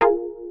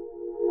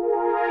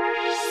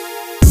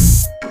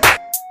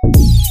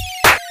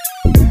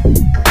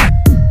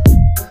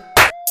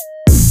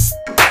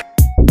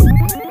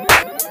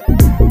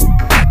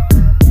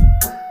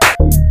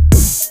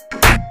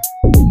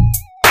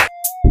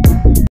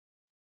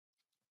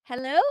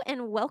Hello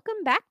and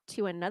welcome back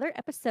to another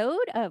episode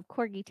of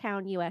Corgi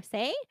Town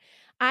USA.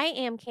 I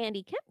am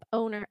Candy Kemp,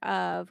 owner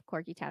of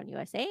Corgi Town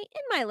USA.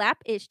 In my lap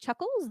is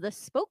Chuckles, the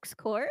spokes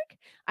corg.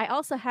 I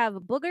also have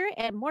Booger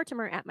and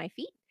Mortimer at my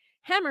feet.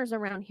 Hammer's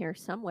around here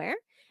somewhere.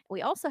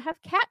 We also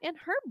have Cat and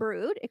her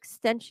brood,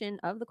 extension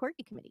of the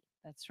Corgi Committee.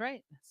 That's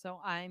right. So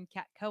I'm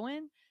Kat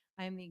Cohen.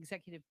 I am the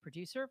executive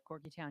producer of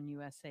Corgi Town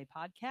USA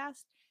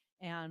podcast.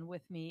 And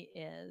with me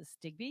is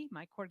Digby,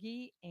 my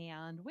corgi,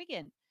 and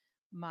Wiggin,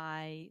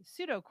 my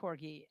pseudo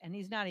corgi. And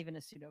he's not even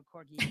a pseudo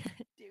corgi.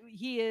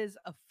 He is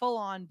a full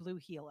on blue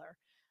healer.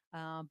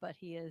 But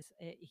he is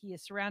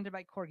surrounded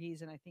by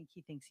corgis, and I think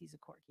he thinks he's a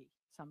corgi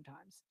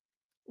sometimes.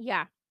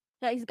 Yeah.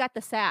 Yeah, he's got the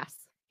sass.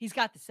 He's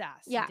got the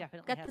sass. Yeah, He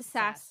definitely got has the the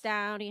sass sass.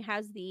 down. He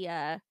has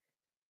the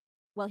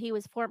well, he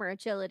was former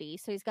agility,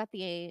 so he's got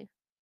the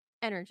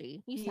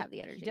energy. He used to have the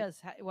He energy. does.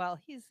 Well,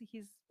 he's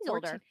He's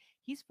 14. older.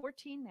 He's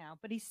 14 now,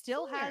 but he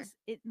still Senior. has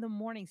it in the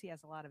mornings. He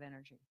has a lot of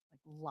energy,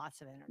 like lots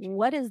of energy.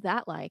 What is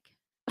that like?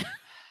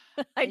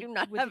 I do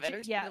not With have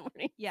energy in yeah, the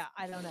morning. yeah.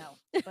 I don't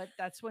know, but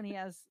that's when he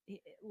has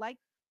like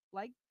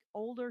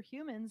older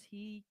humans.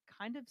 He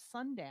kind of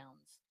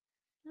sundowns.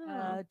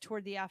 Oh.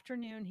 Toward the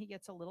afternoon, he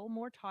gets a little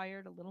more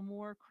tired, a little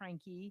more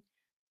cranky.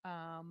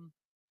 Um,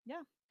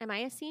 yeah. Am I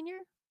a senior?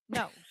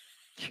 No.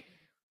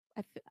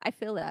 I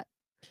feel that.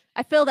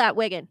 I feel that,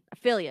 Wiggin. I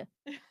feel you.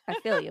 I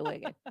feel you,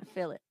 Wiggin. I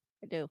feel it.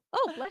 I do.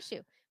 Oh, bless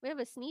you. We have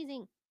a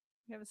sneezing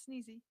You have a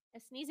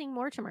sneezy.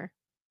 Mortimer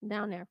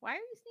down there. Why are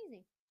you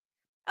sneezing?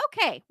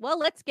 Okay, well,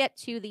 let's get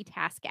to the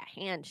task at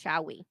hand,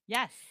 shall we?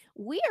 Yes.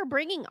 We are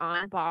bringing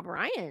on Bob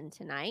Ryan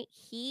tonight.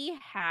 He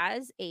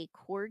has a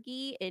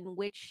corgi in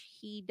which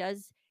he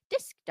does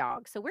disc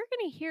dog. So we're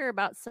going to hear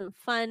about some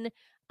fun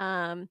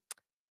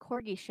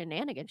corgi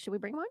shenanigans. Should we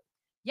bring one?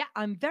 Yeah,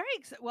 I'm very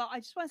excited. Well, I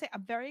just want to say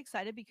I'm very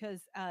excited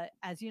because,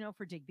 as you know,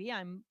 for Digby,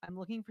 I'm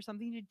looking for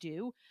something to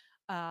do.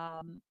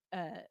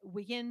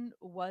 Wiggin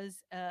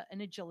was an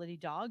agility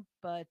dog,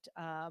 but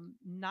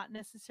not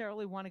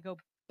necessarily want to go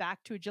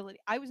back to agility.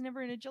 I was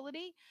never in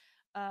agility.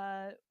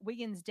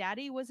 Wiggin's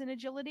daddy was in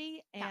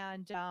agility, Yeah.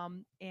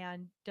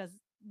 and does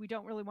we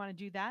don't really want to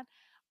do that.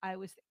 I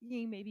was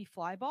thinking maybe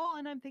flyball,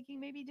 and I'm thinking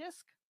maybe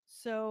disc.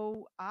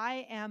 So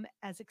I am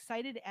as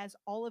excited as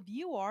all of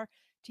you are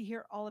to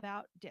hear all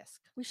about disc.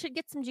 We should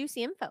get some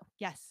juicy info.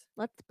 Yes.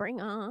 Let's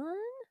bring on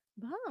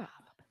Bob.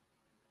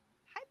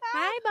 Hi, Bob.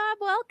 Hi, Bob.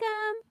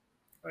 Welcome.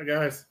 Hi,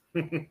 guys.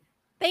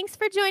 Thanks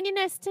for joining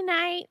us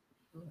tonight.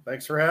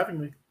 Thanks for having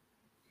me.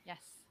 Yes.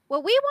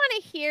 Well, we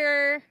want to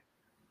hear.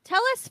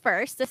 Tell us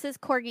first. This is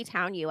Corgi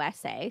Town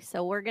USA,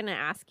 so we're going to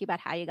ask you about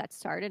how you got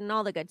started and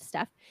all the good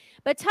stuff.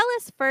 But tell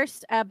us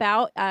first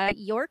about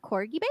your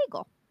corgi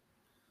Bagel.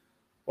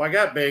 Well, I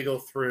got Bagel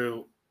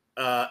through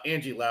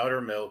Angie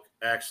Loudermilk.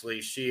 Actually,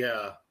 she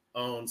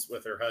owns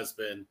with her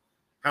husband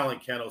Howling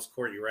Kennels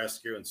Corgi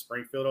Rescue in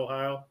Springfield,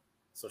 Ohio.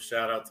 So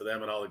shout out to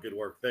them and all the good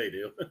work they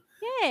do.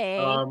 Yay!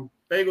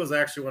 Bagel was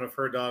actually one of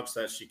her dogs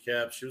that she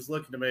kept. She was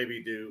looking to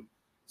maybe do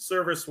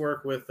service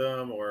work with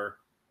him, or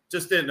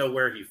just didn't know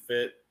where he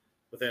fit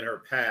within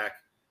her pack.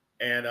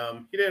 And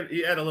he didn't.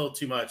 He had a little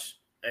too much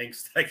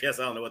angst, I guess.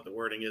 I don't know what the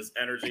wording is.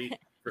 Energy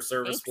for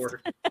service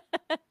work.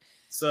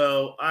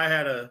 So I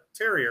had a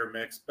terrier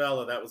mix,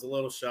 Bella, that was a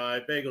little shy.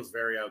 Bagel's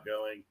very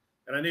outgoing,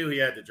 and I knew he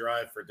had to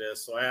drive for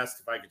this, so I asked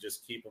if I could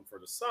just keep him for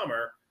the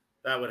summer.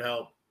 That would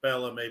help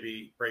Bella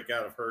maybe break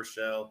out of her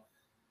shell.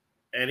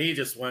 And he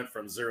just went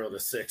from 0 to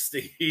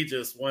 60. He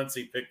just once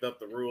he picked up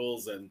the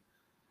rules, and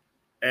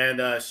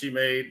she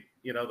made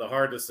the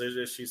hard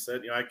decision. She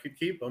said I could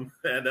keep him,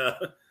 and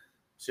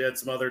she had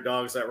some other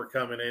dogs that were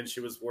coming in. She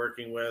was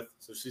working with,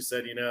 so she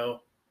said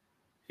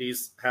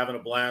he's having a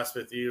blast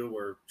with you.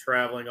 We're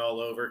traveling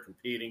all over,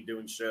 competing,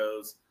 doing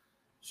shows.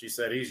 She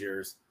said he's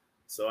yours.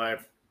 So I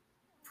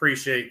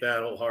appreciate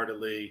that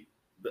wholeheartedly.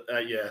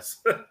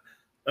 Yes.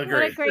 Agree.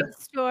 What a great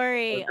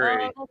story.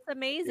 Agree. Oh, that's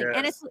amazing. Yes.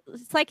 And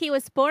it's like he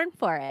was born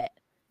for it.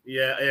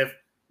 Yeah, if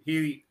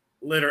he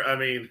literally, I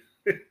mean,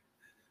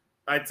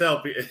 I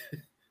tell people,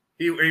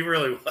 he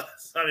really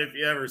was. I mean, if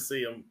you ever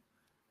see him,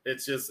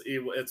 it's just,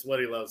 it's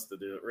what he loves to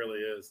do. It really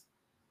is.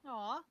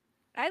 Aw.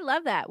 I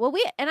love that. Well,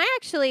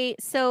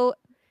 so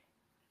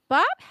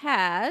Bob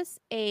has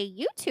a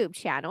YouTube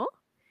channel,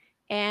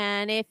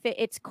 and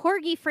it's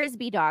Corgi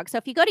Frisbee Dog. So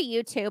if you go to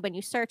YouTube and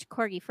you search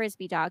Corgi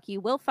Frisbee Dog, you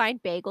will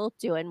find Bagel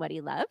doing what he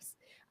loves.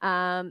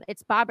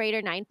 It's Bob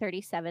Raider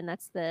 937.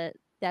 That's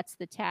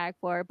the tag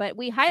for. But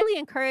we highly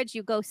encourage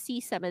you go see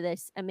some of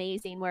this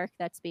amazing work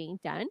that's being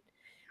done.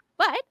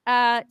 But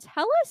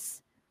tell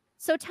us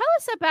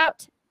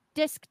about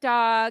Disc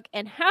Dog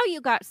and how you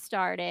got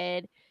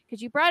started,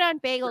 because you brought on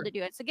Bagel to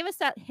do it. So give us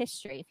that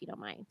history, if you don't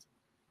mind.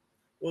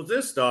 Well,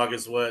 this dog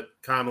is what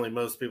commonly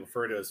most people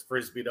refer to as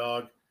Frisbee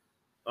Dog.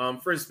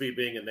 Frisbee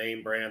being a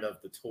name brand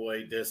of the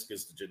toy, disc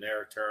is the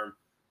generic term,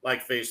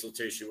 like facial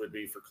tissue would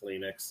be for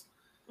Kleenex.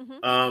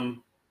 Mm-hmm.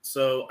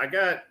 So I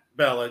got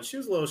Bella, and she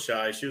was a little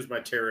shy. She was my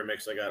terrier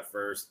mix I got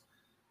first.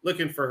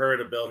 Looking for her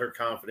to build her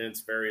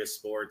confidence, various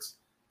sports.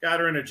 Got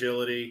her in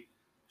agility.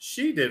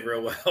 She did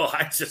real well.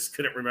 I just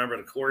couldn't remember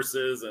the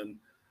courses, and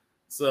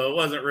so it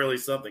wasn't really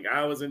something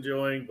I was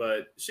enjoying,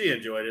 but she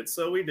enjoyed it.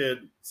 So we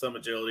did some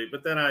agility.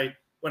 But then I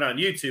went on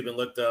YouTube and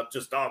looked up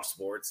just dog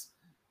sports,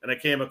 and I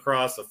came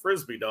across a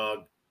frisbee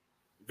dog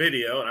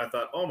video, and I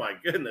thought, oh my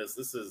goodness,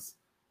 this is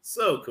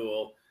so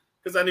cool,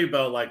 because I knew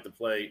Belle liked to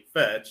play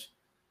fetch.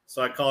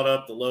 So I called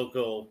up the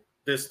local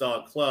disc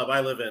dog club.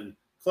 I live in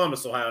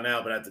Columbus, Ohio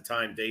now, but at the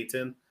time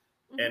Dayton,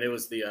 and it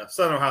was the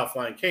Southern Ohio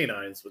Flying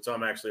Canines, which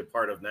I'm actually a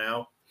part of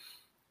now.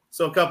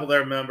 So a couple of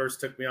their members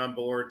took me on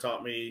board,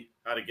 taught me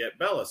how to get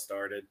Bella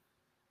started,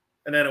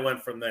 and then it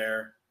went from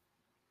there.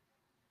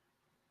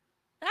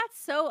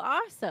 That's so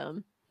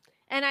awesome.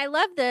 And I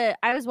love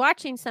I was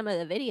watching some of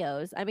the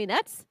videos. I mean,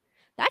 that's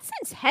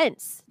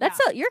intense.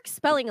 You're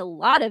expelling a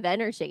lot of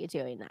energy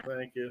doing that.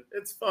 Thank you.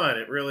 It's fun.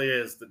 It really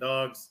is. The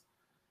dogs,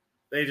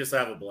 they just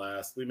have a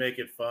blast. We make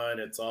it fun.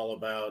 It's all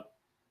about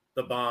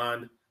the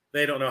bond.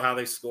 They don't know how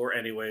they score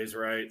anyways,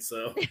 right?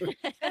 So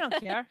I don't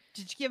care.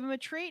 Did you give them a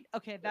treat?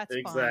 Okay, that's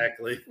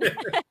exactly.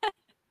 Fine.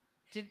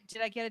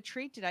 Did I get a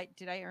treat? Did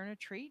I earn a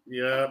treat?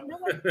 Yeah, you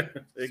know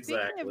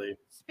exactly.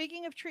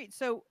 Speaking of treats,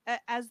 so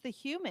as the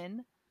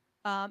human,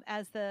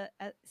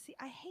 see,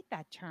 I hate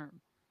that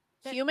term.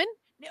 Human?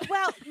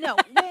 Well, no.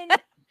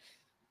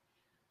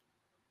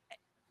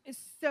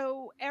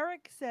 So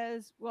Eric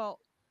says, well,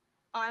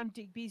 I'm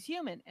Digby's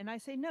human. And I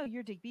say, no,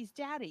 you're Digby's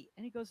daddy.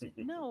 And he goes,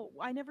 no,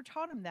 I never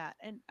taught him that.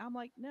 And I'm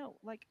like, no,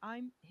 like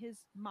I'm his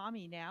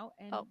mommy now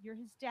and you're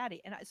his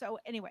daddy. And so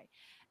anyway,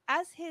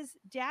 as his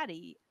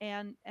daddy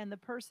and the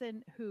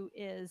person who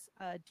is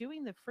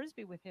doing the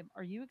frisbee with him,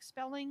 are you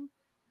expelling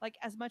like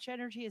as much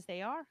energy as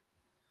they are?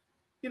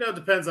 You know, it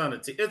depends on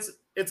it.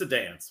 It's a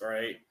dance,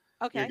 right?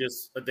 Okay. You're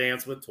just a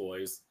dance with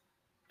toys.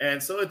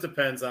 And so it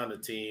depends on the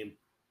team.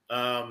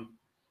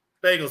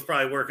 Bagel's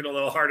probably working a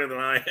little harder than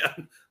I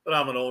am, but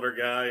I'm an older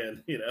guy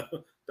and,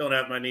 don't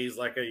have my knees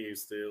like I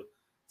used to.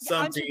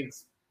 Some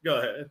teams, go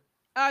ahead.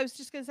 I was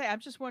just going to say, I'm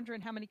just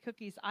wondering how many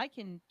cookies I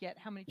can get,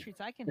 how many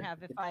treats I can have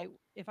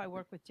if I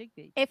work with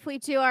Digby. If we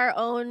do our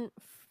own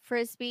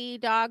frisbee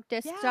dog,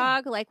 disc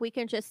dog, like we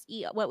can just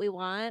eat what we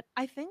want.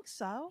 I think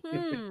so. I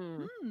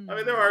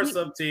mean, there are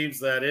some teams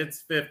that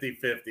it's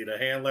 50-50. The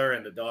handler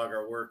and the dog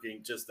are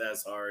working just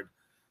as hard.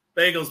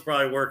 Bagel's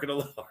probably working a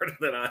little harder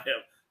than I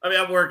am. I mean,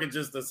 I'm working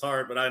just as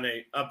hard, but I'm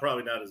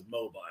probably not as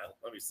mobile.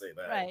 Let me say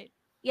that. Right.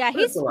 Yeah,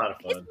 he's a lot of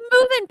fun. He's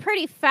moving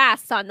pretty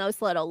fast on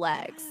those little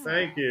legs.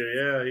 Thank you.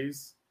 Yeah,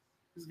 he's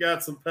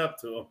got some pep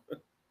to him.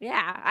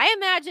 Yeah, I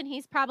imagine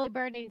he's probably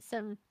burning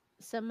some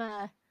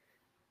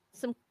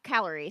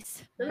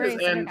calories.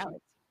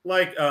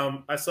 Like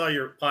I saw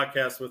your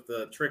podcast with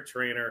the trick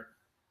trainer,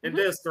 and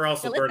disc, they're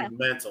also burning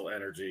mental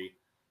energy,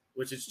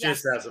 which is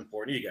just as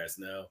important. You guys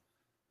know,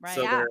 right?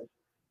 So they're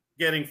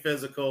getting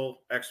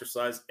physical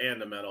exercise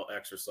and the mental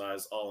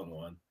exercise all in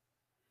one.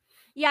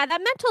 Yeah,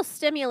 that mental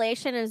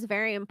stimulation is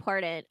very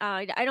important.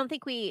 I don't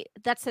think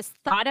that's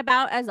thought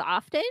about as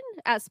often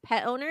as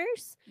pet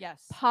owners.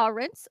 Yes.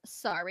 Parents,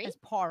 sorry. As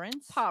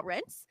parents.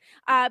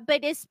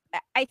 But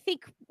I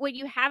think when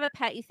you have a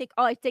pet, you think,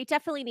 oh, they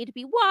definitely need to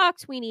be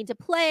walked. We need to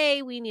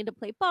play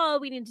ball.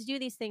 We need to do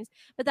these things.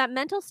 But that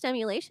mental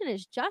stimulation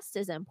is just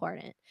as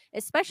important,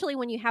 especially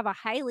when you have a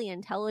highly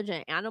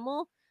intelligent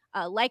animal.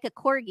 Like a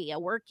corgi, a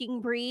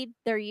working breed.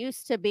 They're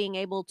used to being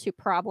able to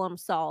problem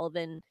solve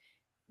and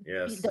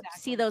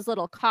see those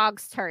little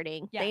cogs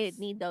turning. Yes. They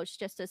need those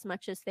just as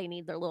much as they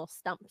need their little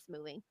stumps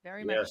moving.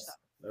 Very much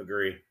so.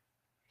 Agree.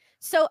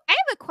 So I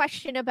have a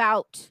question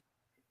about,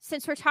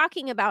 since we're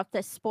talking about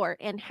this sport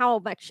and how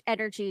much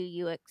energy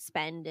you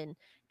expend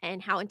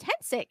and how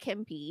intense it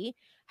can be,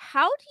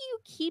 how do you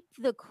keep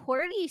the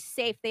corgis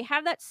safe? They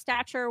have that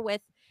stature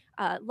with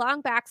long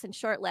backs and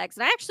short legs.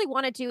 And I actually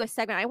want to do a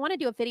segment. I want to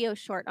do a video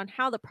short on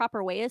how the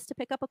proper way is to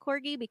pick up a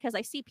corgi, because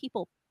I see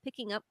people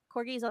picking up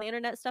corgis on the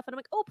internet stuff. And I'm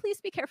like, oh, please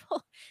be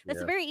careful.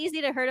 That's very easy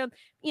to hurt them.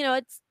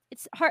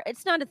 It's hard.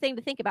 It's not a thing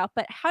to think about,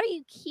 but how do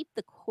you keep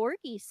the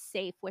corgis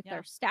safe with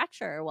their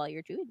stature while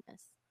you're doing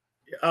this?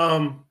 I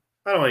don't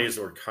want to use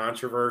the word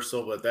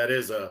controversial, but that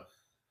is a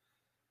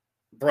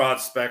broad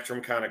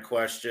spectrum kind of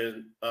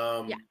question.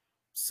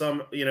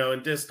 Some,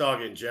 in disc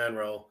dog in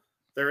general,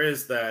 there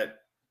is that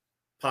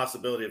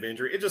possibility of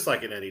injury. It's just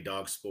like in any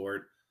dog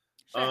sport.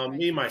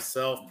 Me,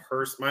 myself,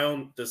 my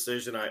own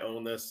decision, I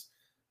own this.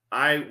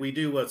 We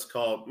do what's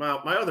called,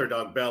 my other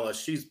dog, Bella,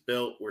 she's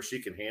built where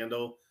she can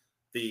handle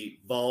the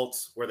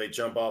vaults where they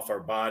jump off our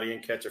body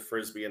and catch a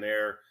frisbee in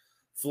air,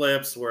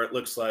 flips where it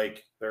looks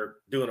like they're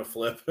doing a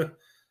flip.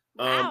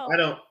 Wow.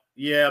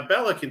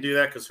 Bella can do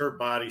that because her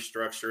body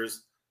structure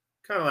is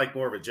kind of like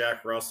more of a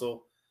Jack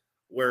Russell,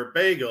 where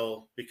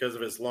Bagel, because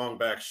of his long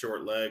back,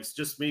 short legs,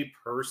 just me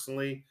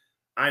personally,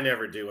 I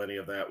never do any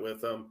of that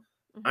with them.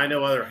 I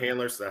know other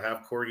handlers that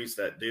have corgis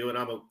that do,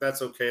 and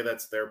that's okay.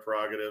 That's their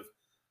prerogative.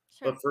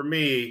 Sure. But for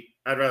me,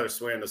 I'd rather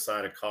sway on the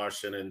side of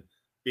caution and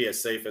be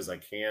as safe as I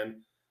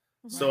can.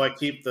 Right. So I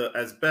keep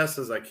as best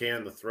as I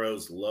can, the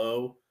throws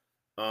low.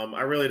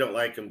 I really don't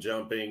like him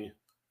jumping.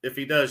 If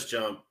he does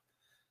jump,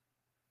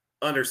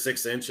 under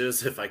 6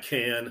 inches if I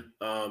can.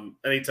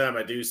 Anytime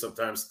I do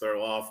sometimes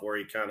throw off where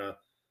he kind of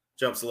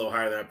jumps a little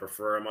higher than I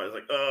prefer, I'm always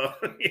like, oh,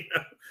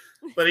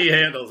 but he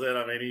handles it.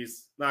 I mean,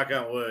 he's, knock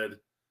on wood,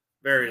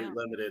 very Yeah.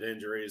 limited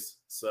injuries.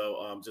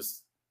 So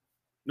just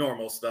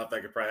normal stuff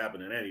that could probably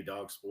happen in any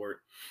dog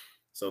sport.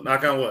 So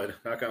knock on wood,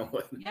 knock on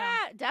wood. Yeah.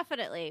 Yeah,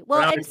 definitely. But I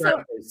Well, and always try so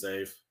to play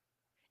safe.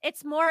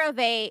 it's more of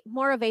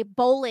a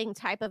bowling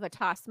type of a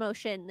toss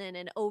motion than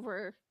an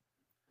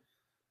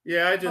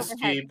Yeah, I just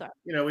overhead keep,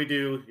 throw. we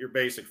do your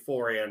basic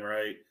forehand,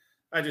 right?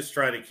 I just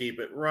try to keep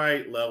it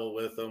right level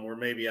with him, where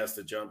maybe he has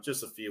to jump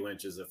just a few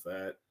inches, if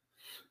that.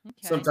 Okay.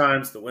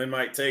 Sometimes the wind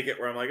might take it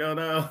where I'm like, oh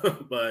no,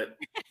 but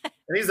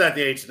and he's at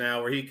the age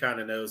now where he kind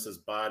of knows his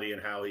body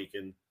and how he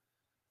can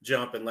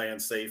jump and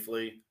land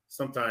safely.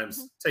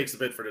 Sometimes takes a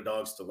bit for the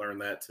dogs to learn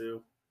that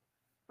too.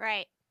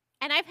 Right.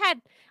 And I've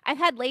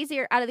had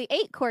lazier out of the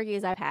 8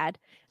 corgis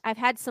I've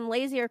had some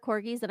lazier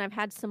corgis and I've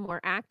had some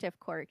more active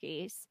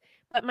corgis.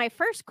 But my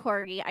first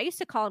corgi, I used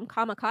to call him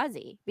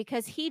kamikaze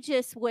because he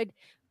just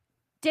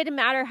didn't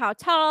matter how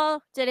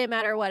tall, didn't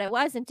matter what it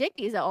was. And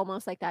Digby's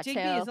almost like that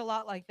Digby too. is a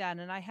lot like that,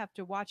 and I have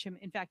to watch him.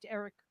 In fact,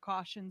 Eric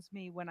cautions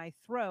me when I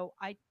throw.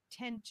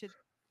 Tend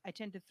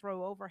to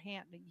throw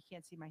overhand. You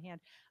can't see my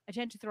hand. I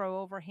tend to throw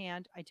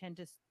overhand. I tend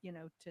to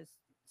to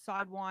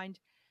sidewind,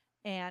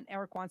 and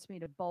Eric wants me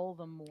to bowl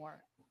them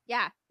more.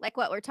 Yeah, like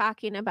what we're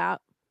talking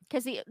about.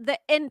 Because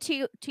and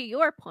to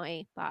your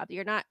point, Bob,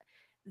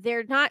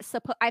 they're not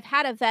supposed. I've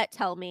had a vet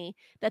tell me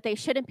that they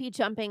shouldn't be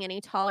jumping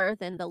any taller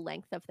than the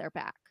length of their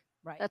back.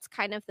 Right. That's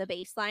kind of the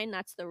baseline.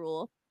 That's the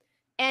rule.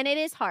 And it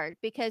is hard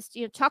because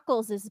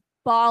Chuckles is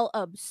ball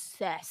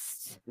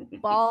obsessed.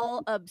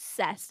 Ball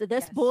obsessed.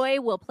 This Yes. boy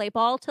will play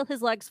ball till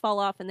his legs fall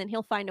off and then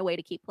he'll find a way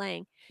to keep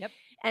playing. Yep.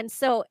 And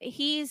so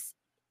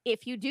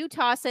if you do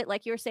toss it,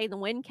 like you were saying, the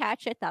wind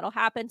catch it, that'll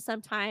happen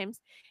sometimes.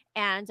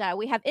 And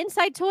we have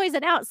inside toys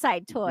and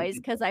outside toys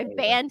because I've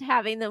banned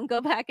having them go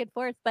back and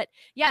forth. But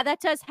yeah, that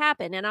does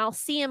happen. And I'll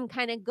see him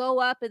kind of go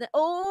up and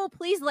oh,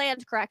 please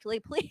land correctly.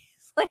 Please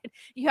land.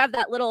 You have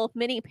that little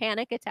mini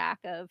panic attack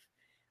of,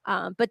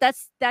 but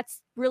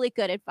that's really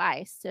good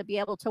advice to be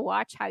able to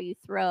watch how you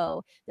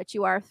throw, that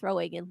you are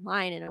throwing in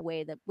line in a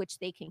way that which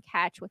they can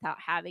catch without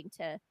having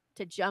to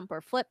jump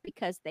or flip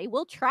because they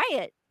will try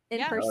it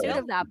in pursuit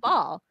of that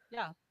ball.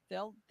 Yeah,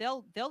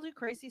 they'll do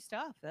crazy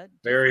stuff.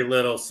 Very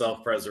little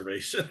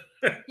self-preservation.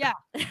 Yeah,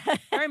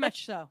 very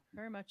much so.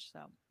 Very much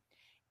so.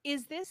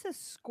 Is this a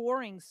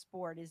scoring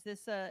sport? Is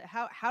this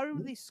how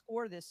do they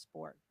score this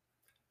sport?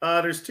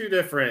 There's 2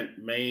 different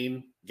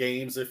main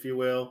games, if you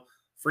will.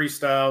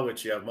 Freestyle,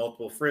 which you have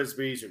multiple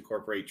frisbees, you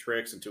incorporate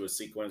tricks into a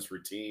sequence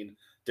routine,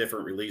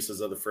 different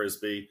releases of the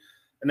frisbee.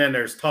 And then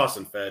there's toss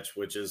and fetch,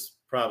 which is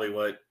probably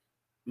what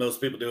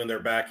most people do in their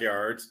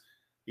backyards.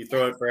 You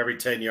throw it for every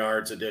 10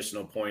 yards,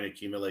 additional point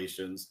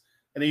accumulations,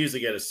 and they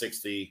usually get a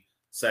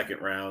 60-second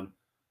round.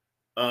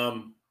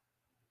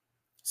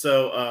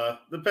 So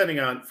depending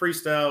on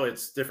freestyle,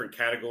 it's different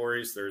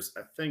categories. There's,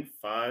 I think,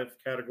 5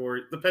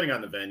 categories, depending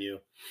on the venue.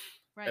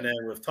 Right. And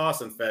then with toss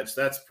and fetch,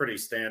 that's pretty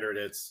standard.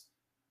 It's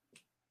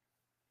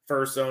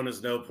first zone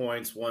is no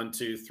points, 1,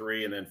 2,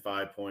 3, and then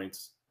 5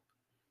 points,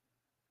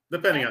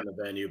 depending on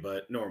the venue,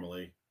 but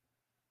normally.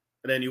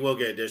 And then you will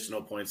get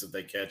additional points if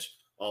they catch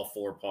all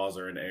 4 paws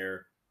are in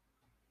air.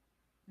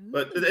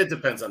 But it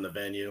depends on the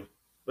venue.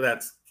 But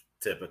that's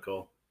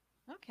typical.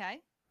 Okay.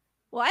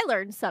 Well, I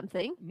learned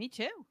something. Me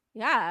too.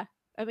 Yeah.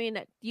 I mean,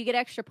 you get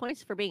extra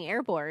points for being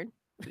airborne.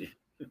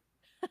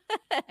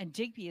 And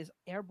Digby is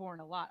airborne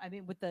a lot. I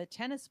mean, with the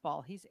tennis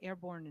ball, he's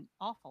airborne an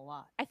awful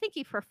lot. I think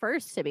he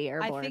prefers to be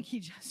airborne. I think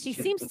he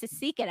seems to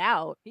seek it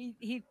out.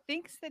 He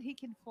thinks that he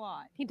can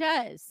fly. He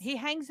does. He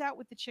hangs out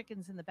with the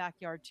chickens in the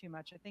backyard too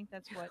much. I think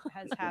that's what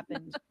has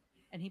happened.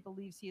 And he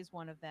believes he is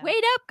one of them.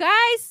 Wait up,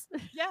 guys.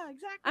 Yeah,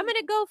 exactly. I'm going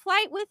to go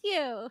flight with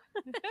you.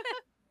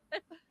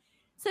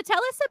 So tell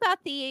us about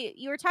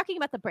you were talking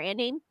about the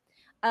branding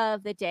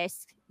of the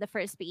disc, the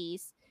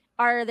frisbees.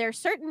 Are there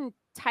certain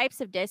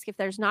types of disc, if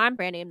there's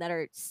non-brand name, that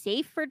are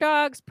safe for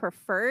dogs,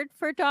 preferred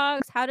for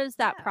dogs? How does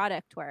that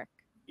product work?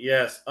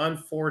 Yes,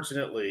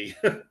 unfortunately,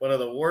 one of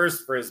the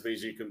worst frisbees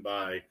you can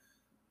buy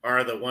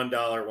are the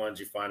 $1 ones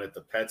you find at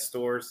the pet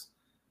stores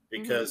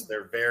because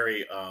they're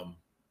very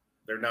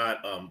they're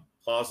not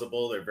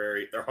plausible.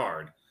 They're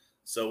hard.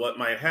 So what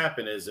might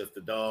happen is if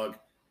the dog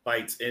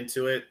bites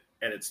into it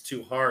and it's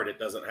too hard, it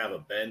doesn't have a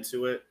bend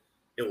to it,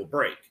 it will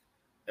break,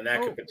 and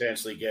that could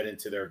potentially get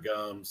into their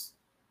gums.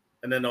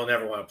 And then they'll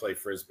never want to play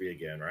frisbee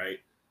again, right?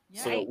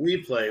 Yeah. So we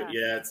play,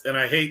 and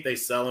I hate they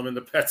sell them in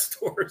the pet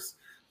stores,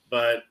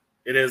 but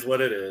it is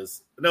what it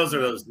is. And those are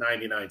those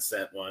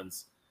 99-cent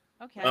ones.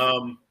 Okay.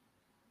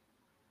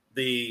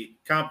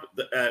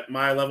 At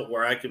my level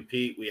where I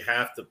compete, we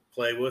have to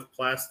play with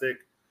plastic.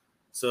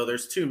 So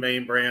there's 2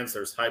 main brands.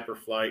 There's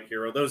Hyperflight,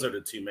 Hero. Those are the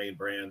 2 main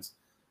brands.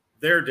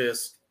 Their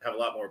discs have a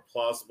lot more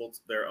plausible.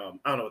 I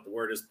don't know what the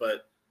word is,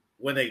 but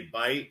when they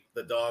bite,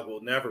 the dog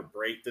will never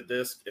break the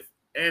disc. If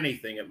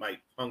anything, it might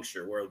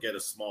puncture where it'll get a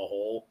small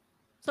hole.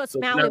 So it's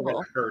malleable.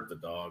 Never hurt the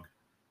dog.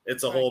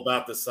 It's a Right. hole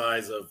about the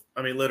size of,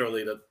 I mean,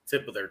 literally the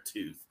tip of their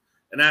tooth.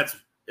 And that's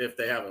if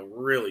they have a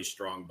really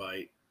strong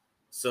bite.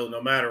 So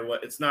no matter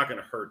what, it's not going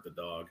to hurt the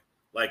dog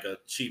like a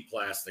cheap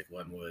plastic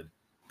one would,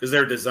 because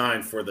they're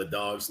designed for the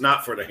dogs,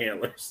 not for the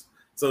handlers.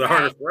 So they're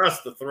harder Right. for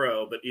us to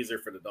throw, but easier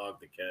for the dog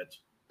to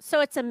catch. So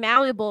it's a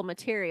malleable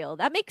material.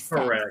 That makes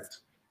sense. Correct.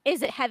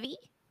 Is it heavy?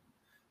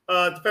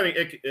 Depending,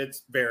 it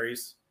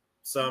varies.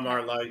 Some Okay.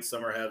 are light,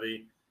 some are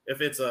heavy. If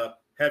it's a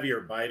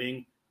heavier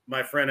biting,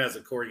 my friend has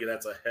a corgi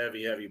that's a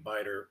heavy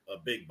biter, a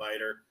big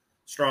biter,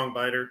 strong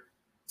biter.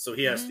 So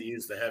he has to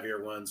use the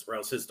heavier ones, or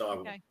else his dog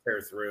will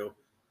tear through.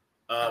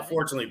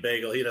 Fortunately,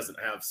 Bagel, he doesn't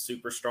have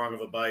super strong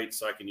of a bite,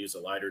 so I can use a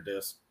lighter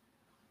disc.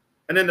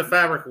 And then the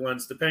fabric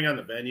ones, depending on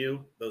the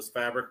venue, those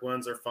fabric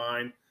ones are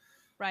fine.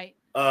 Right.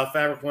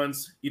 Fabric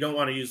ones, you don't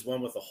want to use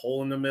one with a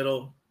hole in the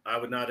middle. I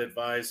would not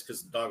advise,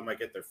 because the dog might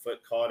get their foot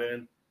caught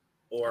in.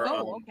 Or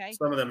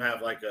some of them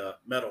have like a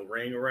metal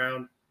ring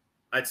around.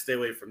 I'd stay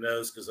away from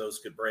those because those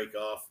could break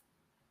off.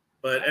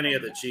 But any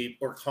of the cheap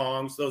or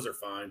Kongs, those are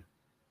fine.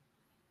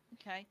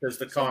 Okay. Because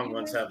the Kong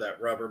ones have that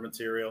rubber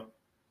material.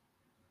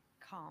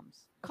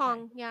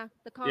 Kong, yeah.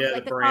 The Kong, Yeah,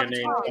 like the the brand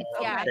Kong name, toys,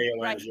 yeah.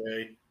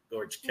 KONJ,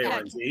 or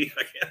KONZ.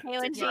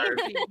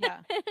 KONG. Yeah.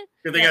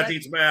 Good thing I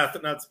teach math,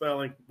 not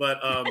spelling. But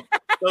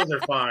those are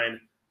fine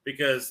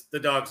because the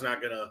dog's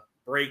not going to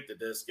break the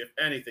disc. If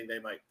anything, they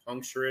might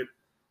puncture it,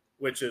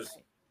 which is,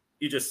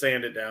 you just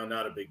sand it down,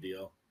 not a big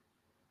deal.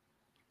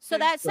 So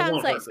that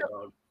sounds like,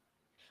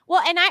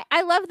 well, and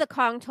I love the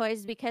Kong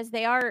toys because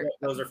they are,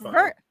 those are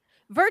fun.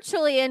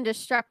 Virtually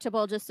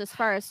indestructible, just as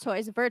far as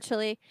toys,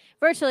 virtually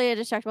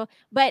indestructible.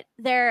 But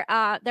they're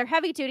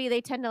heavy duty.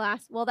 They tend to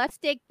last. Well, that's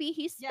Digby.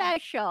 He's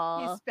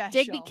special. He's special.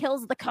 Digby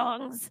kills the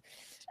Kongs.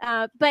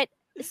 But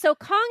so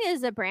Kong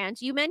is a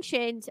brand. You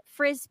mentioned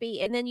Frisbee,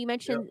 and then you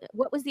mentioned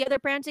what was the other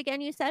brand again?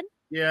 You said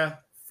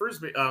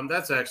Frisbee.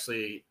 That's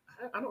actually,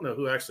 I don't know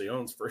who actually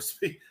owns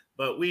Frisbee,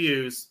 but we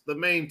use the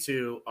main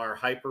two are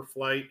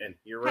Hyperflight and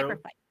Hero.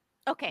 Hyperflight.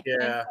 Okay.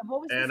 Yeah. And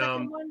what was the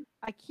second one?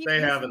 They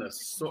have an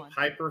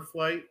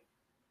Hyperflight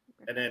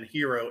and then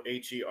Hero,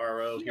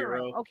 HERO,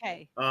 Hero.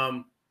 Okay.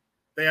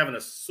 They have an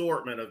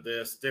assortment of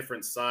this,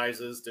 different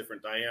sizes,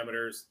 different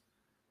diameters,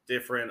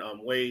 different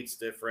weights,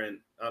 different,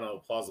 I don't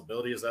know,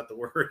 plausibility, is that the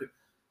word?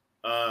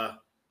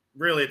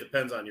 Really, it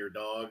depends on your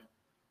dog,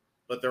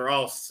 but they're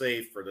all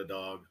safe for the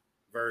dog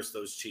versus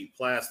those cheap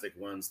plastic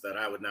ones that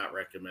I would not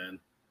recommend.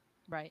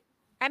 Right.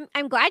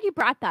 I'm glad you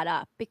brought that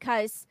up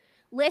because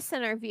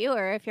listener,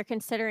 viewer, if you're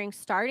considering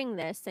starting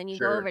this and you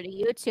go over to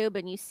YouTube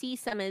and you see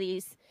some of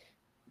these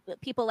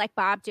people like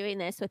Bob doing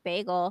this with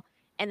Bagel,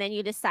 and then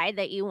you decide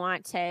that you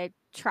want to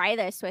try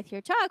this with your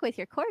dog, with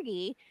your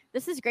corgi,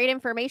 this is great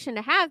information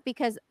to have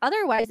because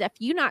otherwise, if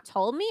you not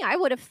told me, I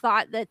would have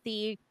thought that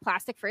the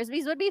plastic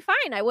Frisbees would be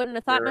fine. I wouldn't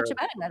have thought much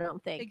about it, I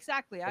don't think.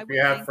 Exactly. If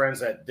you have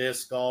friends that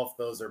disc golf,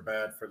 those are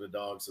bad for the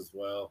dogs as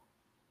well.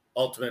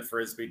 Ultimate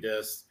Frisbee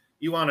disc.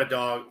 You want a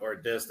dog or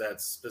a disc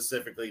that's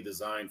specifically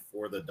designed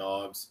for the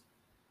dogs.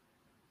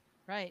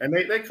 Right. And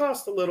they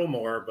cost a little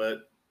more,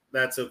 but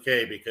that's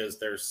okay because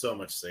they're so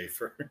much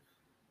safer.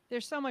 They're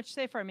so much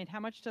safer. I mean,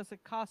 how much does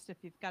it cost if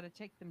you've got to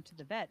take them to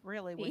the vet,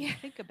 really, when you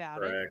think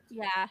about it?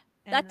 Yeah.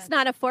 That's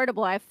not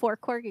affordable. I have 4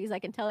 corgis. I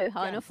can tell you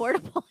how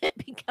unaffordable it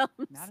becomes.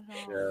 Not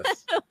at all.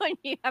 Yes. When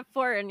you have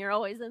 4 and you're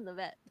always in the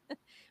vet.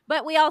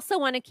 But we also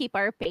want to keep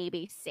our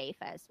baby safe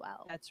as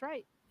well. That's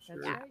right.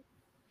 That's right.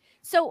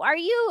 So are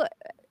you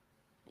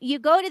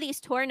go to these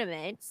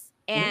tournaments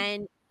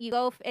and you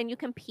go and you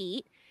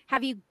compete.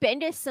 Have you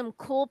been to some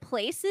cool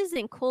places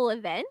and cool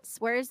events?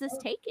 Where has this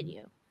taken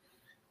you?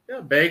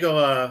 Yeah,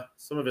 Bagel,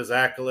 some of his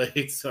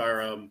accolades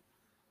are,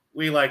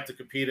 we like to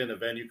compete in a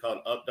venue called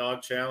Up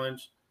Dog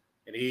Challenge.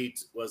 And he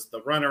was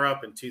the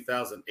runner-up in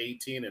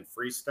 2018 in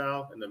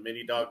freestyle in the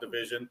mini dog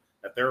division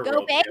at their Go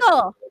World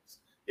Bagel!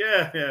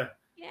 Yeah.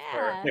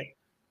 Yeah.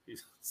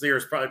 His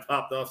ears probably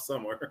popped off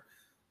somewhere.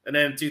 And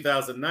then in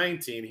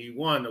 2019, he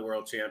won the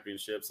World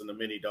Championships in the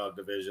mini dog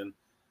division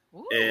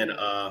in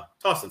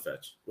Toss and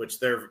Fetch, which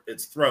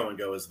it's Throw and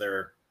Go is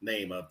their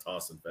name of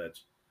Toss and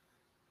Fetch.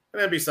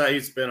 And then besides,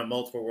 he's been a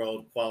multiple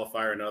world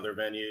qualifier in other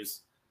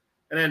venues.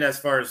 And then as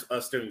far as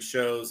us doing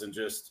shows and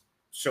just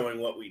showing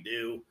what we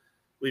do,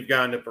 we've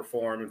gotten to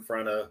perform in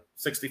front of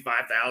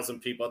 65,000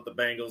 people at the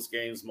Bengals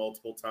games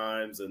multiple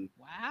times and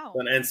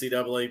done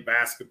NCAA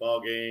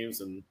basketball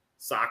games and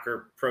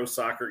pro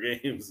soccer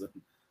games.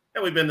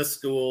 And we've been to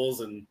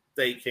schools and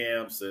day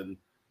camps. And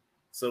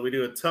so we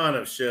do a ton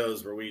of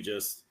shows where we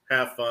just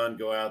have fun,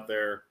 go out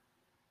there,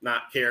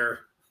 not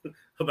care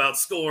about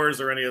scores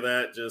or any of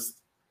that, just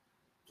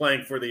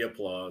playing for the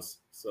applause.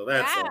 So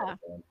that's a lot of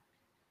fun.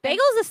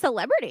 Bagel's a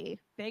celebrity.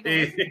 Bagel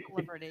is a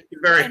celebrity. He's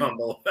very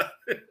humble.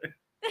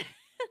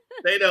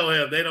 They know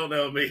him. They don't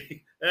know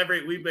me.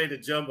 We made a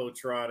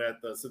Jumbotron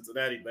at the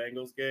Cincinnati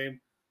Bengals game.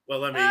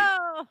 Well,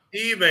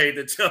 he made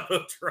the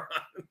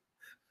Jumbotron.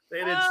 They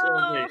didn't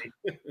show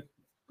me.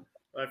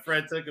 My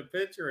friend took a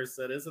picture and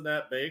said, "Isn't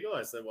that Bagel?"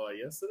 I said, "Well,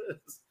 yes, it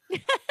is."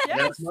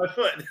 That's my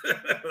foot.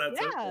 That's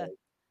okay.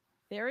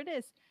 There it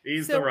is.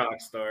 He's the rock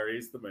star.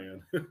 He's the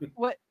man.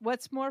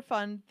 What's more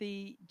fun,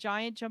 the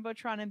giant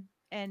jumbotron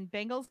and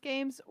Bengals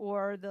games,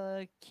 or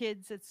the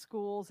kids at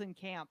schools and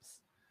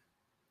camps?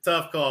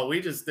 Tough call. We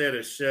just did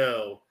a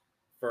show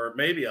for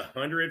maybe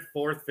 100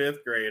 fourth, fifth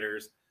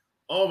graders.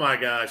 Oh my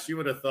gosh, you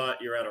would have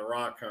thought you're at a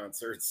rock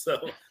concert. So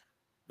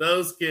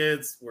those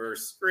kids were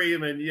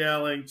screaming,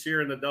 yelling,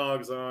 cheering the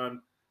dogs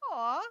on.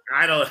 Aw.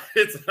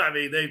 I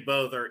mean, they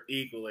both are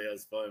equally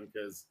as fun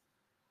because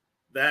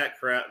that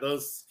crap,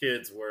 those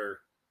kids were,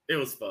 it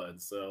was fun.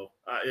 So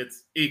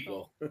it's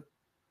equal.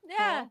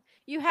 Yeah.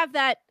 You have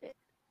that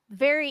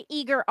very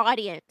eager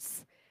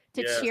audience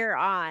to Yes. cheer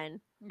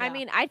on. Yeah. I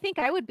mean, I think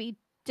I would be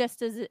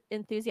just as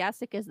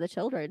enthusiastic as the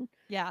children.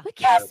 Yeah. Like,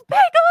 yes,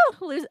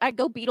 Bagel! I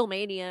go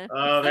Beatlemania.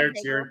 Oh, they're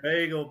Bagel. cheering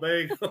bagel.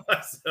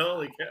 I said,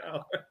 holy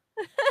cow.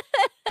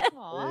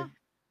 Aw.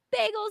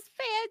 Bagel's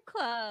fan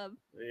club.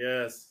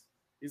 Yes.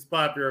 He's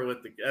popular with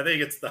I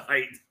think it's the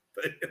height.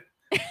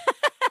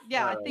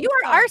 Yeah. I Uh, think You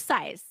are so. our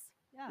size.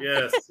 Yeah.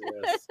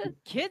 yes.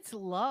 Kids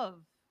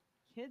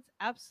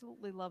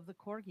absolutely love the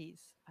corgis.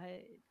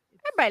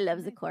 Everybody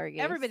loves the corgis.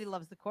 Everybody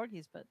loves the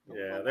corgis, but the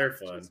Yeah, little they're ones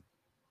fun. just-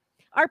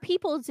 Our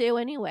people do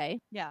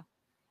anyway. Yeah.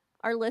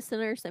 Our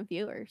listeners and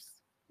viewers.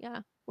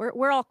 Yeah.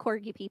 We're all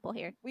corgi people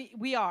here.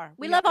 We are.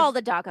 We love all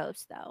the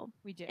doggos though.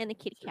 we do And the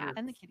kitty Sure. cats.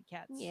 and the kitty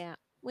cats. Yeah.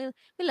 We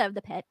love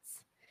the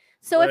pets.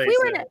 So What if they we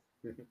were say.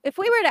 if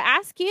we were to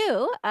ask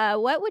you,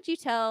 what would you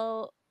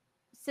tell,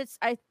 since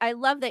I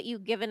love that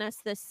you've given us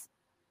this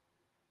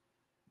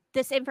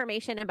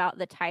information about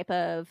the type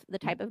of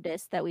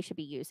disc that we should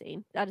be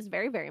using. That is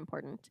very, very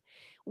important.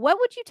 What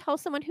would you tell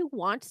someone who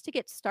wants to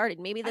get started?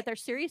 Maybe that they're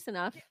serious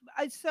enough.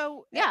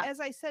 So Yeah. as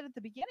I said at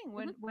the beginning,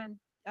 when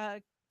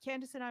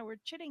Candace and I were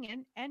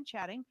chitting and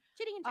chatting,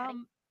 Chitting and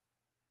chatting.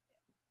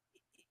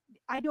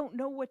 I don't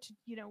know what to,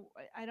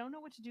 I don't know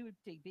what to do with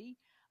Digby.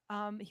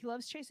 He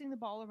loves chasing the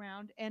ball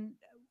around, and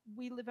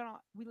we live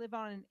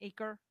on an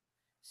acre,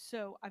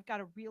 so I've got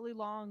a really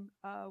long,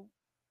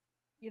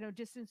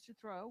 distance to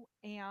throw,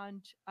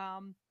 and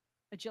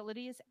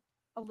agility is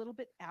a little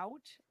bit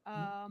out,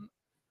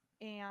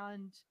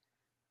 and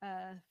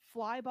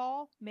fly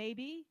ball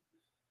maybe,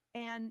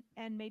 and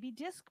maybe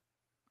disc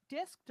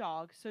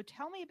dog. So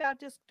tell me about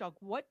disc dog.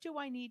 What do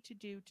I need to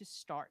do to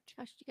start?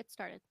 How should you get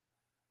started?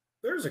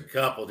 There's a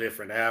couple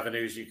different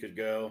avenues you could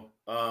go.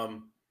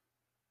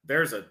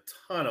 There's a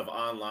ton of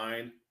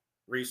online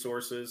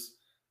resources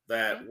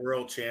that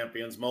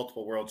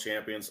multiple world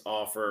champions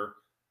offer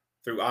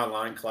through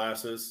online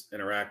classes,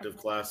 interactive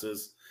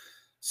classes.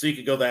 So you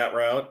could go that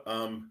route.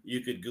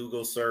 You could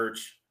Google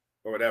search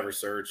or whatever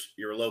search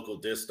your local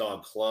disc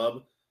dog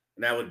club.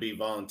 And that would be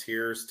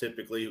volunteers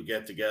typically who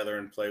get together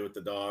and play with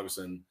the dogs,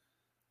 and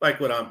like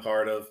what I'm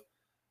part of.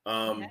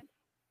 Okay.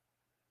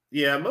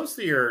 Yeah, most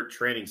of your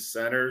training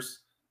centers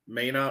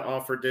may not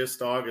offer disc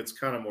dog. It's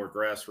kind of more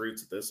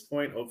grassroots at this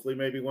point. Hopefully,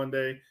 maybe one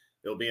day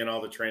it'll be in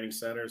all the training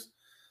centers.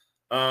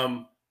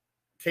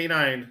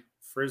 Canine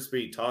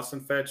Frisbee Toss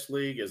and Fetch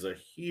League is a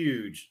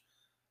huge,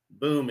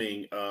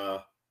 booming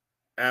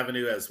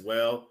avenue as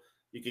well.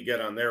 You could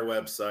get on their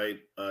website,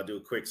 do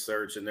a quick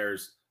search, and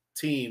there's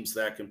teams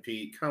that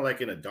compete, kind of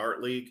like in a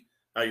dart league,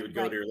 how you would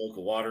go to your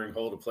local watering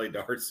hole to play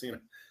darts.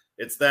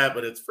 It's that,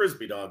 but it's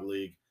Frisbee Dog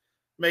League.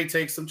 May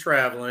take some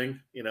traveling.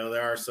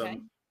 There are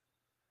some,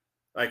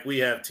 like we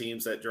have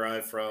teams that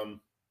drive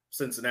from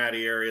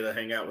Cincinnati area to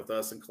hang out with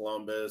us in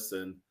Columbus.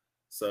 And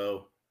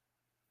so,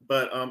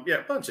 but yeah,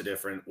 a bunch of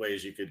different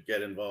ways you could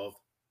get involved.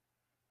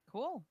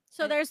 Cool.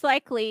 So there's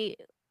likely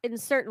in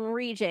certain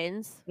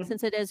regions, Mhm.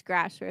 since it is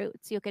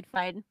grassroots, you could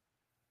find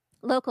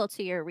local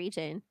to your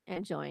region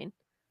and join.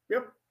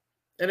 Yep.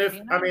 And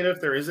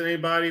if there isn't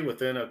anybody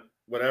within a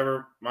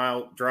whatever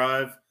mile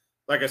drive,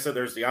 like I said,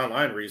 there's the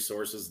online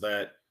resources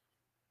that,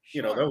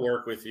 they'll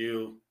work with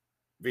you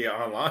via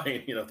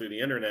online, through the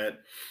internet.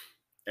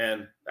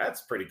 And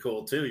that's pretty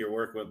cool too. You're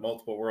working with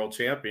multiple world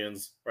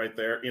champions right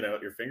there,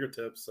 at your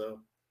fingertips. So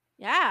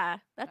Yeah,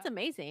 that's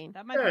amazing.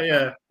 That might be fun.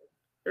 yeah.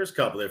 There's a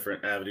couple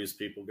different avenues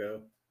people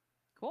go.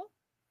 Cool.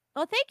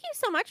 Well, thank you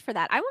so much for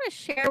that. I want to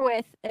share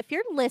if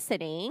you're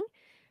listening,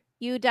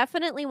 you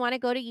definitely want to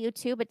go to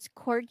YouTube. It's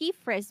Corgi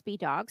Frisbee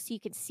Dog, so you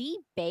can see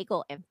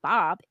Bagel and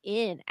Bob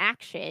in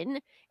action,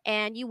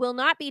 and you will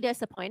not be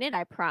disappointed,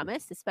 I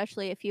promise,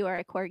 especially if you are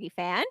a Corgi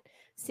fan,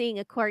 seeing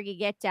a Corgi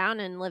get down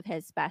and live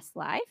his best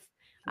life.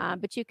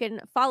 But you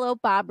can follow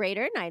Bob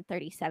Raider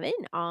 937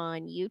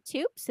 on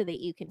YouTube so that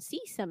you can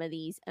see some of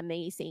these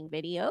amazing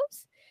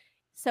videos.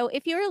 So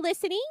if you're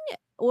listening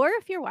or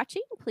if you're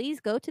watching, please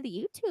go to the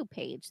YouTube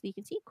page so you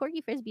can see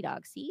Corgi Frisbee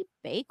Dog, see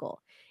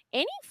Bagel.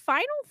 Any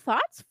final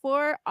thoughts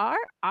for our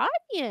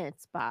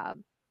audience, Bob?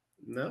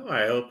 No,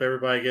 I hope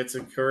everybody gets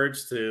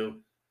encouraged to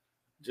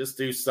just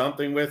do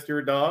something with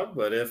your dog.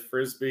 But if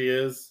Frisbee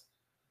is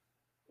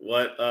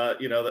what,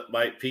 that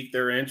might pique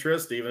their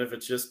interest, even if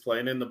it's just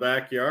playing in the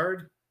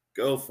backyard,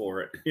 go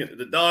for it.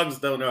 The dogs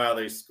don't know how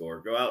they score.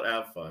 Go out,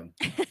 have fun.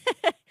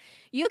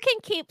 You can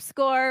keep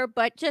score,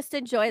 but just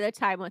enjoy the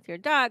time with your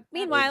dog.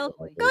 Meanwhile,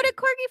 Absolutely. go to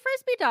Corgi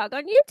Frisbee Dog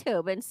on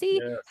YouTube and see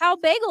Yes. how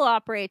Bagel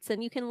operates,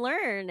 and you can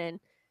learn. And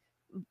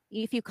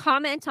if you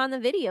comment on the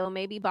video,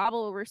 maybe Bob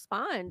will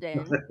respond.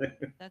 And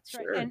That's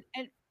Sure. right.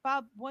 And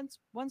Bob, once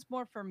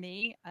more for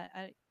me,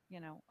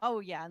 oh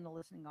yeah, in the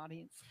listening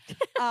audience.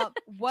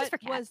 What for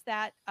Kat. was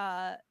that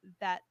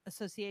that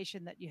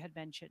association that you had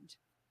mentioned?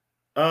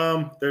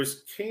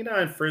 There's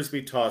Canine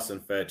Frisbee Toss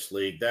and Fetch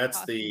League. That's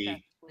Toss and the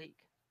Fetch League.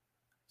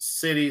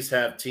 cities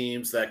have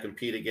teams that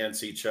compete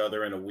against each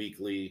other in a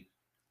weekly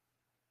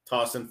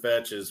toss and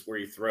fetch is where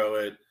you throw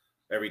it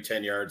every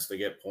 10 yards to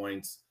get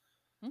points.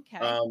 Okay.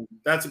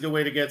 That's a good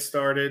way to get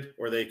started,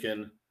 or they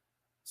can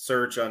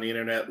search on the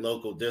internet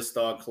local disc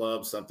dog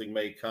club. Something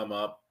may come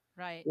up.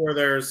 Right. Or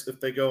if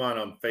they go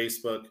on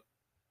Facebook,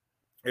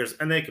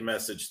 and they can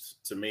message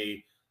to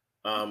me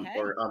Okay.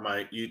 or on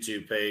my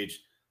YouTube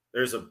page.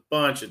 There's a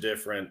bunch of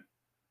different,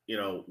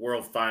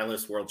 world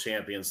finalists, world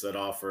champions that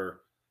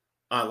offer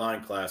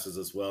online classes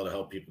as well to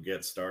help people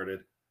get started.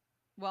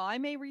 Well, I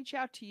may reach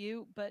out to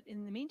you, but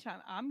in the meantime,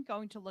 I'm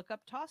going to look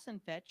up Toss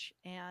and Fetch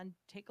and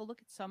take a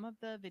look at some of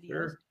the videos.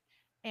 Sure.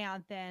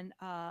 And then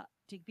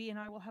Digby and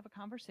I will have a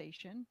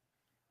conversation,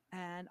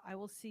 and I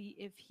will see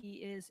if he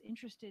is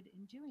interested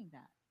in doing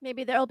that.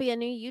 maybe there'll be a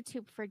new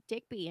YouTube for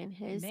Digby and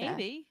his.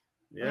 Maybe.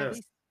 Or at Yes.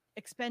 least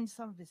expend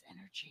some of his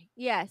energy.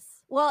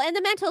 Yes. Well, and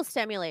the mental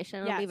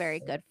stimulation will be very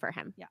Yes. good for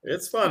him. Yeah.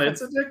 It's fun.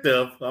 It's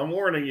addictive. I'm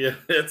warning you.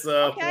 It's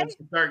Okay. once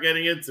you start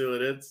getting into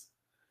it,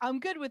 I'm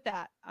good with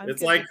that.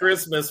 it's like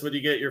Christmas when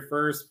you get your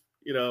first,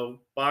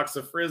 box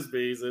of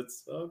Frisbees.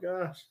 It's, oh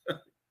gosh. All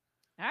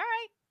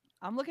right.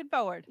 I'm looking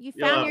forward. You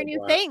You'll found have your a new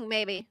blast. thing,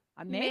 maybe.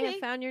 You may have Maybe.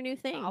 found your new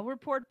thing. I'll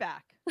report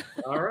back.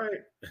 All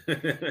right. Well,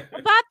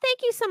 Bob,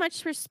 thank you so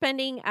much for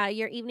spending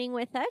your evening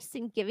with us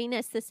and giving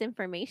us this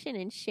information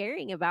and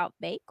sharing about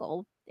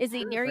Bagel. Is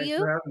he near Thanks you?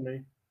 for having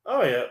me.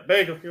 Oh yeah,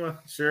 Bagel. You want?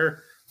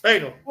 Sure,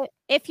 Bagel.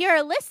 If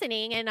you're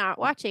listening and not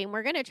watching,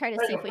 we're going to try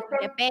to see if we can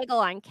get Bagel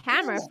on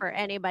camera for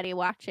anybody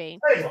watching.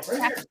 Bagel,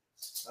 right here.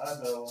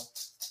 I know.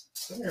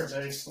 Come here,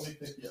 Bagel. Let me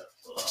pick you up.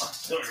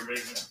 Come here,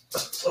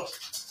 Bagel.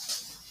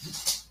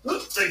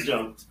 Big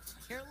jump.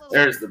 Here, little-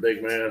 There's the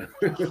big man.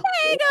 Bagel!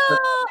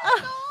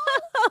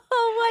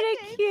 Oh,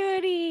 what a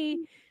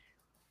cutie.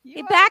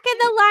 You are Back in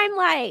the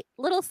limelight.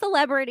 Little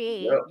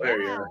celebrity. Yep,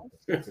 there you are.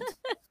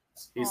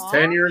 He's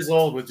 10 years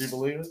old. Would you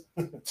believe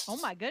it? Oh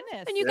my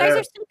goodness. And you guys Yeah.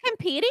 are still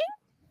competing?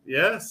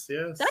 Yes.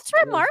 That's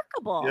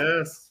remarkable.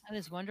 Yes. That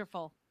is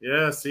wonderful.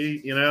 Yes.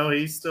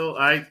 He's still,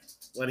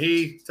 when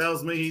he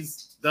tells me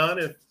he's done,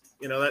 if,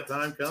 that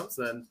time comes,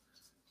 then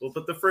we'll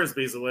put the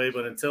Frisbees away.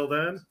 But until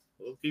then,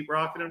 we'll keep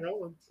rocking and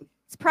rolling.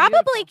 It's probably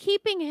Beautiful.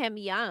 keeping him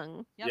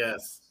young. Yep.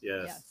 Yes.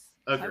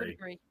 I would Agree.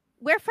 agree.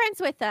 We're friends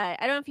with I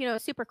don't know if you know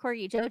Super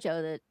Corgi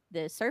Jojo, the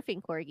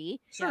surfing corgi,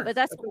 Sure. but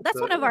that's I think that's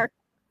so, one of yeah.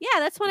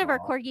 our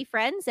Aw. corgi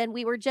friends, and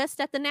we were just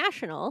at the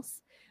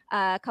Nationals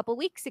a couple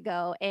weeks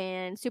ago,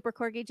 and Super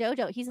Corgi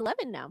Jojo, he's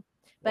 11 now,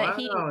 but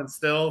Wow, and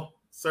still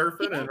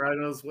surfing and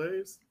riding those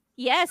waves.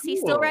 he's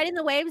still Cool. riding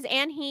the waves,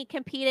 and he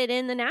competed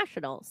in the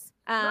Nationals.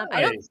 I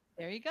don't Nice.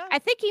 There you go. I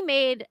think he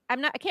made. I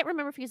can't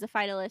remember if he was a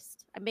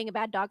finalist. I'm being a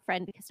bad dog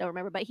friend because I don't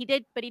remember. But he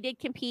did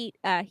compete.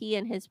 He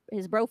and his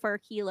Brofer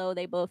Kilo,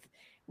 they both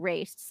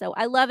raced. So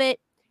I love it.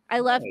 I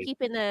love Nice.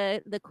 keeping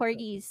the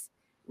corgis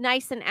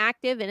nice and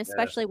active, and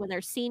especially when they're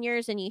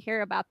seniors and you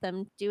hear about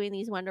them doing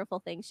these wonderful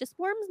things. Just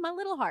warms my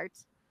little heart.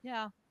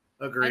 Yeah.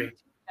 Agree. I'm too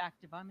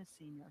active. I'm a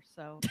senior,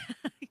 so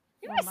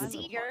You're Oh, a my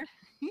little senior. heart.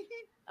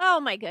 Oh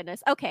my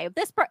goodness. Okay,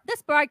 this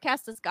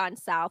broadcast has gone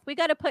south. We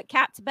got to put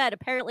Kat to bed.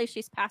 Apparently,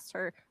 she's past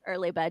her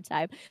early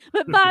bedtime.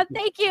 But Bob,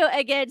 thank you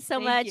again so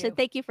Thank much, you. and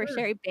thank you for Sure.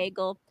 sharing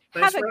Bagel.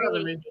 Thanks Have a for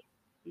having great me.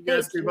 You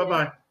guys Thank too. you. Bye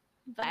bye. Bye.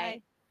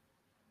 Bye.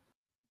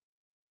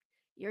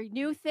 Your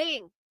new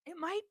thing. It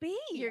might be.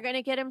 You're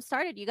gonna get him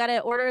started. You got to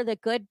order the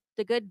good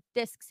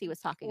discs he was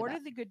talking Order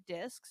about. the good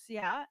discs,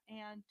 yeah,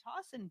 and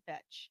toss and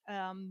fetch.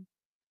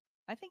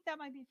 I think that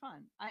might be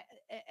fun.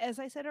 As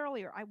I said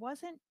earlier,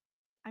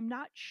 I'm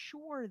not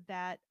sure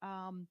that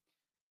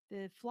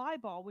the fly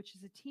ball, which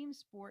is a team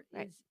sport,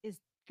 Right. is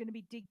going to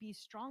be Digby's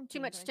strong. Too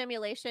thing, much but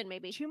stimulation,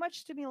 maybe Too much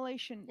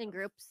stimulation in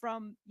groups.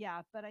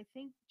 but I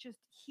think just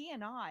he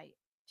and I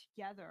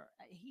together,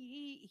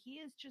 he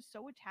is just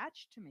so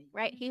attached to me.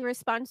 Right? He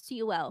responds to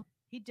you well.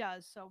 He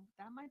does. So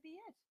that might be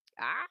it.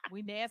 Ah,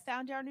 We may have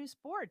found our new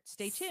sport.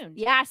 Stay tuned.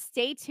 yeah.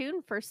 Stay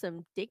tuned for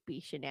some Digby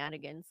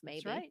shenanigans.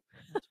 Maybe. That's right.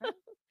 That's right.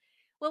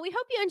 Well, we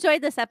hope you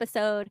enjoyed this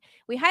episode.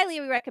 We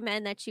highly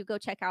recommend that you go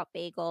check out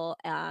Bagel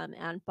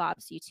on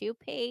Bob's YouTube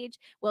page.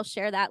 We'll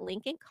share that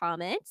link in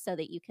comments so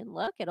that you can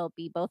look. It'll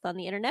be both on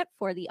the internet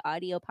for the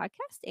audio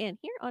podcast and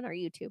here on our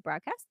YouTube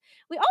broadcast.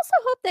 We also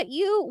hope that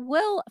you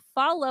will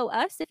follow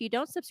us if you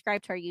don't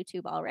subscribe to our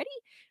YouTube already.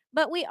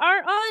 But we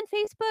are on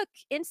Facebook,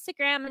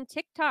 Instagram, and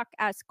TikTok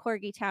as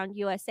Corgi Town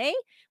USA.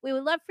 We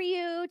would love for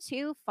you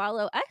to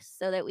follow us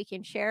so that we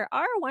can share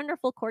our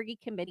wonderful Corgi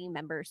committee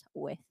members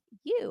with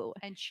you.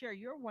 And share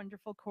your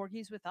wonderful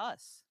corgis with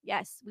us.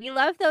 Yes, we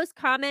love those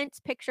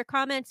comments, picture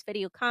comments,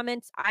 video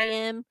comments.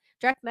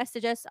 Direct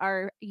message us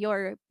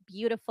your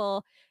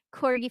beautiful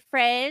Corgi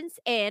friends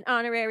and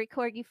honorary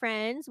Corgi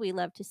friends. We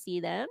love to see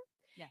them.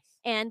 Yes.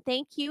 And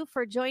thank you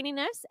for joining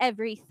us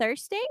every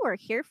Thursday. We're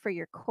here for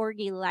your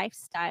Corgi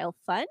lifestyle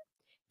fun.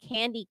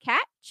 Candy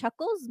Cat,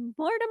 Chuckles,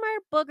 Mortimer,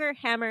 Booger,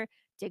 Hammer,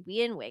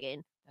 Digby, and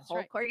Wiggin. That's Whole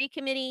right. Corgi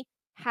committee,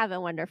 have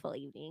a wonderful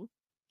evening.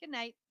 Good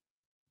night.